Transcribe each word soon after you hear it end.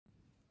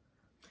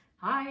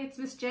Hi, it's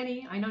Miss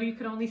Jenny. I know you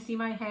can only see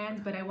my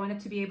hand, but I wanted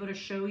to be able to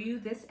show you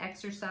this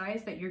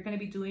exercise that you're going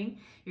to be doing.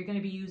 You're going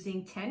to be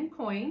using 10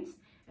 coins,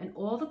 and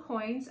all the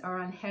coins are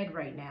on head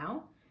right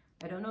now.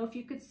 I don't know if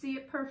you could see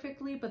it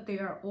perfectly, but they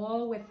are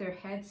all with their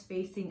heads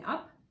facing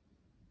up.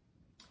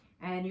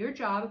 And your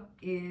job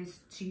is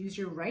to use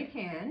your right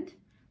hand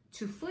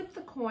to flip the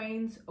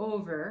coins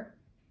over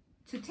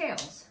to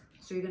tails.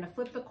 So you're going to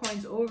flip the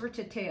coins over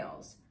to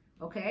tails,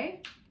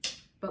 okay?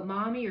 But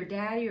mommy or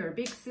daddy or a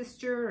big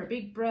sister or a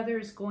big brother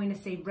is going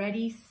to say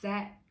ready,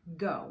 set,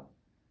 go.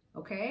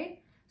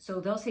 Okay?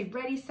 So they'll say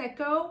ready, set,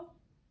 go,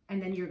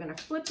 and then you're going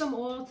to flip them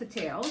all to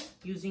tails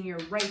using your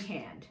right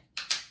hand.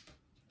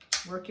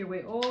 Work your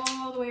way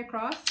all the way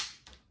across.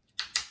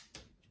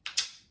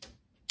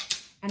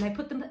 And I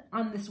put them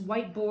on this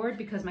white board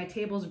because my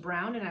table's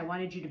brown and I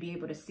wanted you to be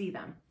able to see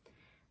them.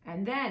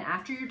 And then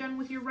after you're done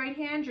with your right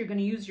hand, you're going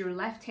to use your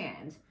left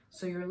hand.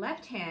 So your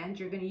left hand,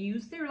 you're going to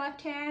use their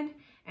left hand,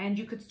 and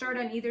you could start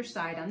on either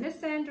side, on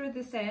this end or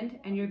this end,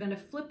 and you're going to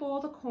flip all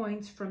the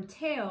coins from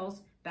tails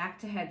back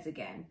to heads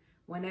again.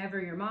 Whenever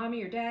your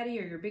mommy or daddy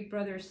or your big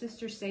brother or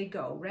sister say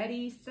go.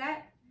 Ready,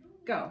 set,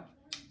 go.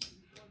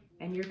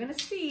 And you're going to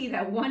see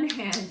that one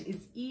hand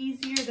is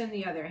easier than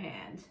the other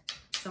hand.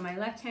 So my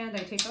left hand,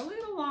 I take a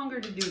little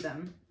longer to do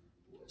them.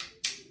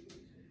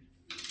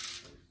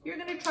 You're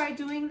going to try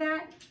doing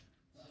that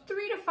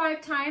 3 to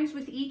 5 times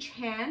with each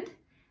hand.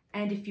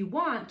 And if you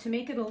want to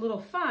make it a little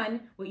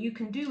fun, what you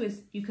can do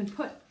is you can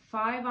put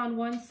 5 on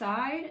one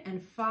side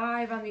and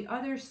 5 on the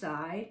other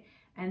side,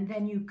 and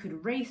then you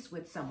could race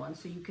with someone.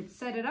 So you could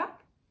set it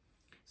up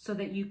so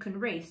that you can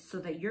race, so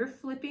that you're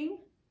flipping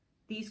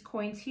these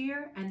coins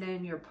here, and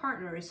then your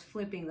partner is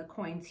flipping the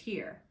coins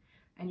here.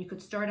 And you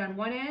could start on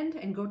one end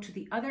and go to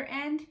the other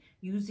end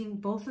using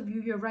both of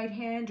you your right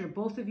hand or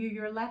both of you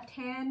your left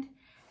hand,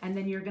 and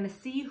then you're going to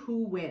see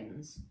who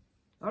wins.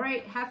 All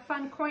right, have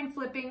fun coin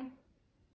flipping.